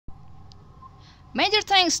Major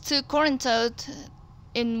thanks to Corinthode,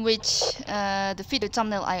 in which the video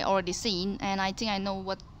thumbnail I already seen, and I think I know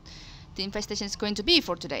what the infestation is going to be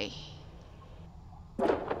for today.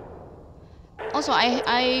 Also,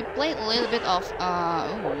 I played a little bit of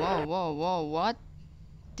oh, whoa, what?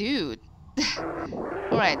 Dude.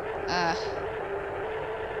 Alright,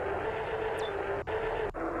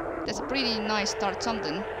 that's a pretty nice start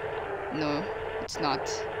something. No, it's not.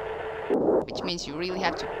 Which means you really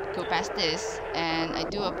have to go past this, and I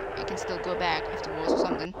do hope I can still go back afterwards or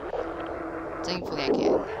something. Thankfully I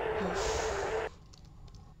can.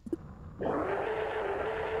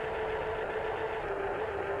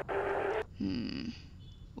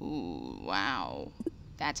 Ooh, wow.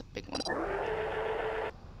 That's a big one.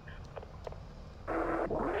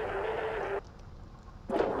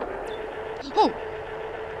 Oh!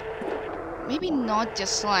 Maybe not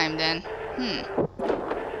just slime then.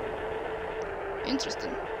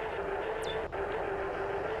 Interesting.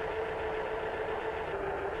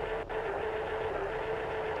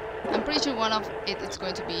 I'm pretty sure one of it's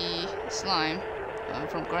going to be slime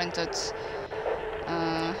from Corintode's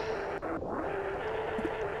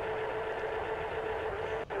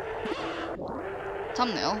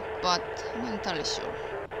thumbnail, but I'm not entirely sure.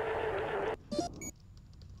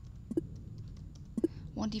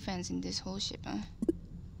 One defense in this whole ship, huh?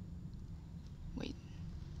 Wait.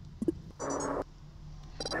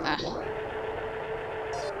 Ah.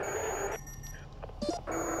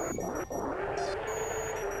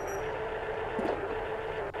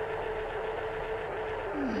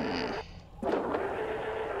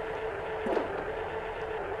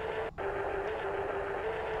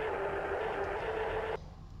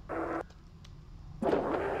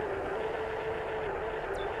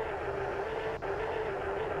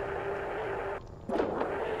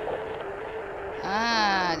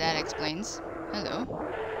 Ah, that explains. Hello.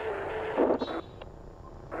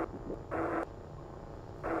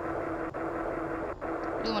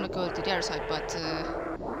 I don't want to go to the other side, but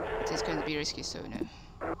it is going to be risky, so no.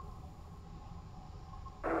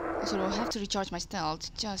 Also, I'll have to recharge my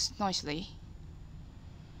stealth just nicely.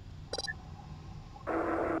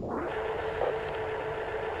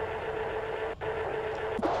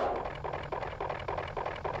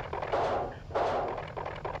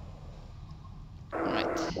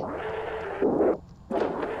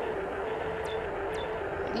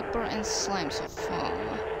 Leaper and slime so far.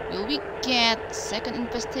 Will we get second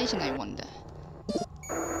infestation, I wonder?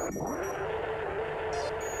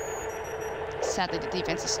 Sadly the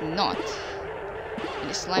defense is not. It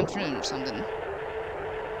is slime rune or something.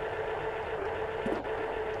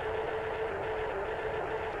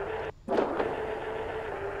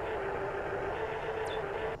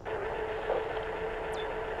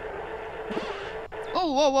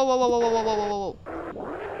 Oh, whoa, whoa, whoa, whoa, whoa, whoa, whoa, whoa, whoa.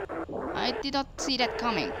 I did not see that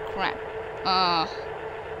coming. Crap.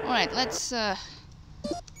 Alright, let's,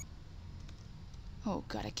 Oh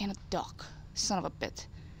god, I cannot dock. Son of a bit.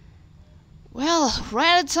 Well,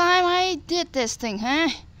 right at the time I did this thing, huh?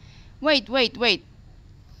 Wait. Right,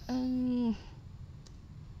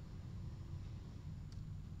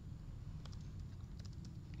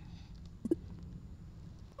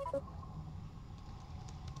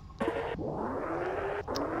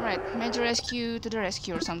 major rescue to the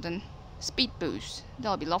rescue or something. Speed boost,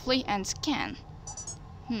 that'll be lovely, and scan.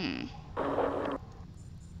 You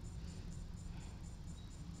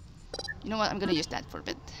know what, I'm gonna use that for a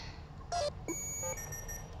bit.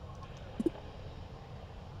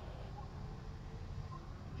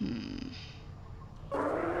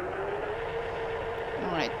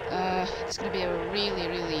 Alright, it's gonna be a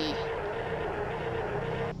really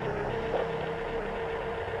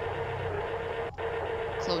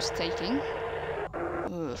close taking.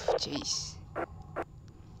 Oof, jeez.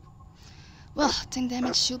 Well, tank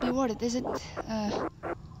damage should be worth it, is it?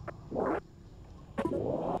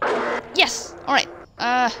 Yes! Alright,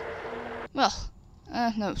 well,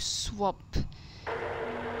 no, swap. No,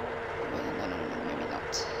 maybe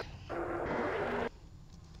not.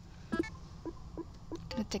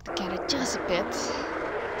 Gonna take the cannon just a bit.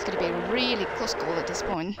 It's gonna be a really close call at this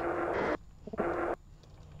point.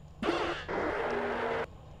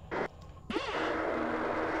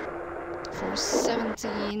 For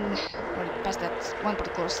 17, already past that one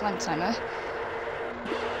particular slime timer.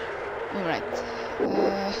 Alright.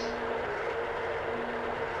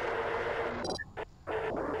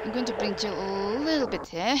 I'm going to bring Jill a little bit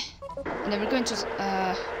here, and then we're going to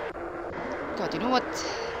God, you know what?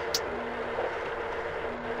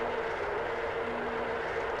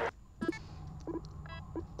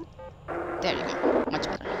 There you go, much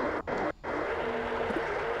better.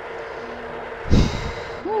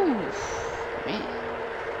 Whew, man.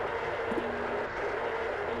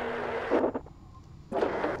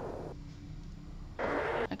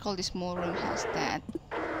 all this small room has that.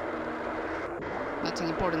 Nothing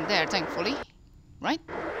important there, thankfully. Right?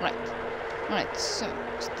 Right. Alright, so,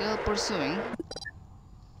 still pursuing.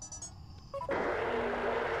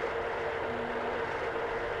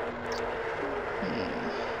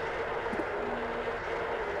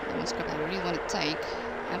 The one scrap I really want to take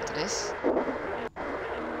after this.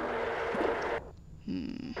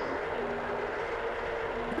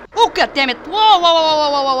 Oh, god damn it! Whoa, whoa, whoa,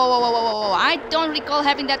 whoa, whoa, whoa, whoa, whoa, whoa, whoa, whoa! I don't recall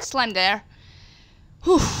having that slime there.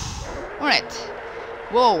 Whew. Alright.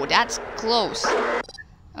 Whoa, that's close.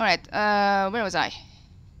 Alright, where was I?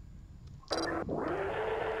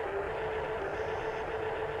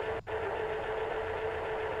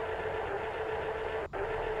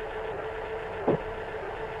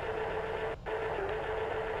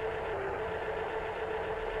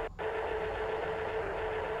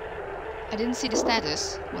 I didn't see the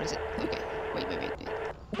status. What is it? Okay. Wait.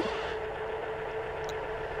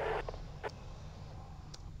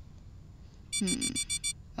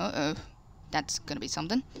 Uh-oh. That's gonna be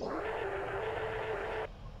something.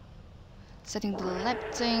 Setting the lab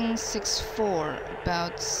thing 6-4.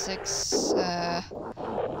 About 6... Oh,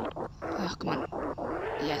 come on.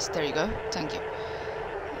 Yes, there you go. Thank you.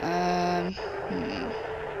 No.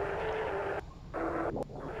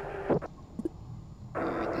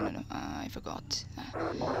 I forgot.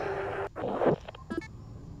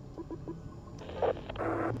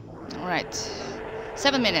 Alright.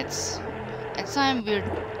 7 minutes. At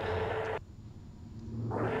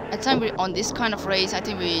time we're on this kind of race, I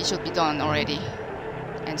think we should be done already.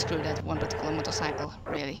 And screw that one particular motorcycle,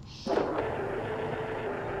 really.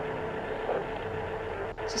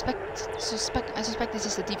 I suspect this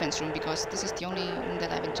is the defense room because this is the only room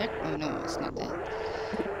that I haven't checked. Oh no, it's not that.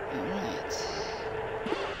 Alright.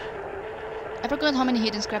 I forgot how many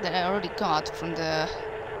hidden scrap that I already got from the...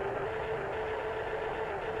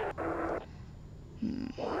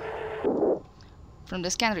 From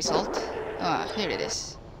the scan result. Ah, here it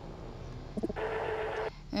is.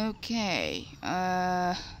 Okay,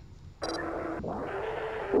 yeah.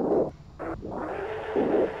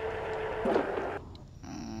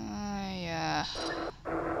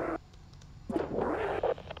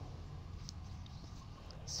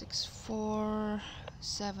 6, 4,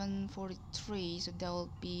 7, 43, so that will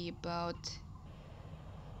be about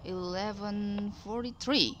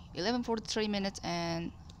 11:43 minutes,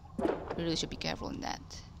 and we really should be careful in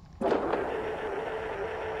that.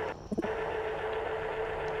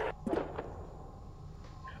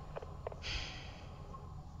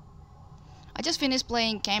 I just finished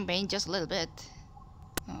playing campaign just a little bit.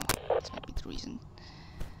 Oh, this might be the reason.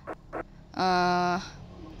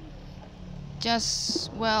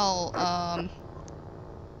 Just, well,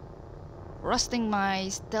 rusting my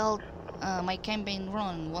stealth, my campaign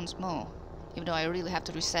run once more. Even though I really have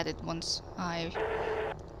to reset it once I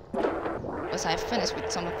finished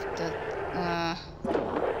with some of the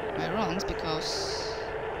my runs, because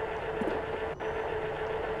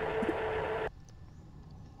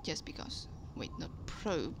just because. Wait, not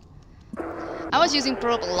probe. I was using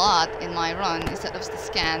probe a lot in my run instead of the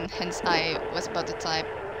scan, hence I was about to type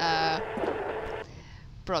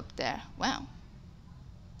probe there. Wow,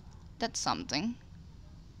 that's something.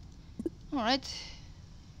 Alright,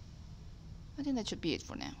 I think that should be it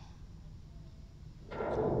for now.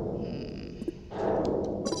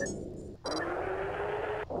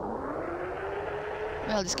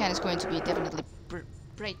 Well, this scan is going to be definitely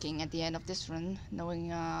breaking at the end of this run,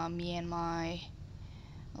 knowing me and my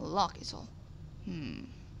luck is all.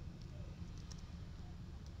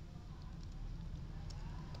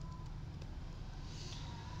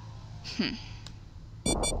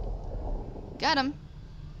 Got him.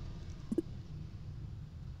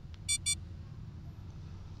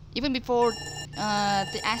 Even before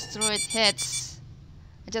the asteroid hits,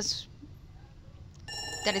 that is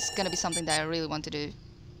gonna be something that I really want to do.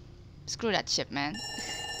 Screw that ship, man.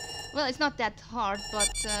 Well, it's not that hard,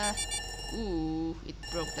 but ooh, it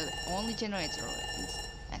broke the only generator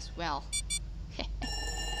as well.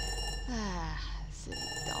 Ah, silly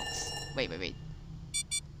dogs. Wait.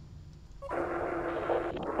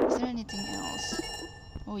 Is there anything else?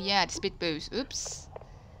 Oh yeah, the speed boost. Oops.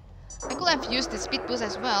 I could have used the speed boost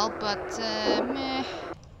as well, but meh.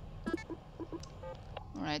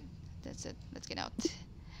 Alright, that's it. Let's get out.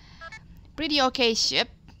 Pretty okay ship.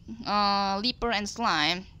 Leaper and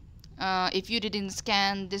slime. If you didn't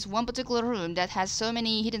scan this one particular room that has so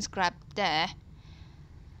many hidden scrap there,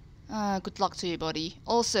 good luck to you, buddy.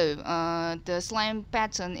 Also, the slime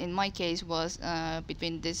pattern in my case was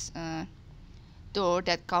between this door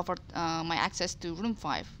that covered my access to room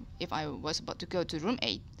 5 if I was about to go to room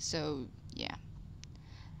 8. So yeah,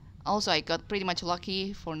 Also, I got pretty much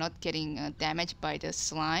lucky for not getting damaged by the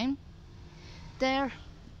slime there.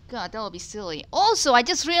 God, that would be silly. Also, I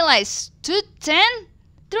just realized 210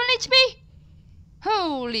 drone HP.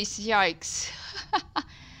 Holy yikes! 1,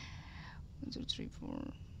 2, 3, 4.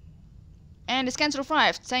 And the scan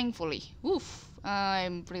survived, thankfully. Woof!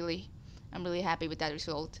 I'm really happy with that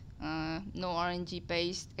result. No RNG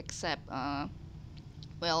based, except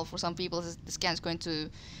well, for some people the scan's going to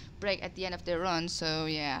break at the end of their run. So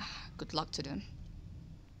yeah, good luck to them.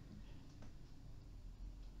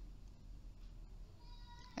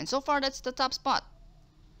 And so far, that's the top spot.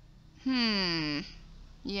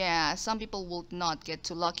 Yeah, some people would not get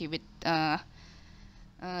too lucky with the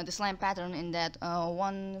slime pattern in that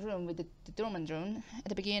one room with the dormant drone at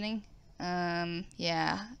the beginning.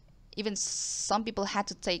 Yeah, even some people had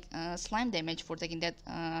to take slime damage for taking that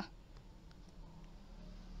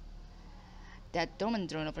that dormant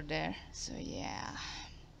drone over there. So yeah,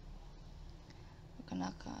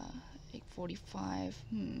 Kanaka 845.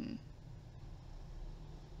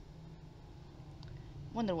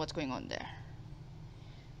 Wonder what's going on there.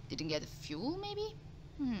 Didn't get fuel, maybe?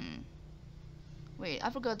 Wait, I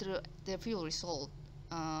forgot the fuel result.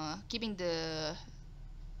 Keeping the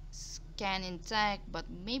scan intact, but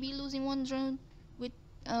maybe losing one drone with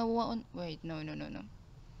one. Wait, no.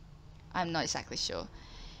 I'm not exactly sure.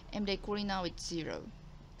 MD Curry now with 0.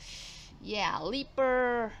 Yeah,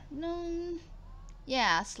 Leaper. No.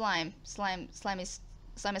 Yeah, slime. Slime is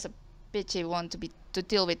a bitchy one to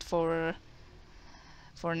deal with for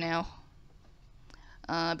now.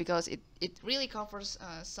 Because it really covers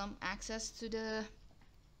some access to the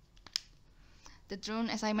drone,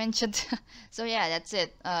 as I mentioned. So yeah, that's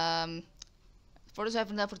it. For those who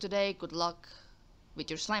haven't done for today, good luck with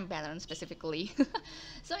your slime pattern specifically.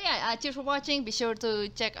 So yeah, cheers for watching. Be sure to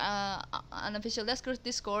check unofficial Duskers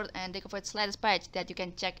Discord and Degauss latest patch that you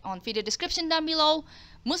can check on video description down below.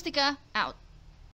 Mustika out.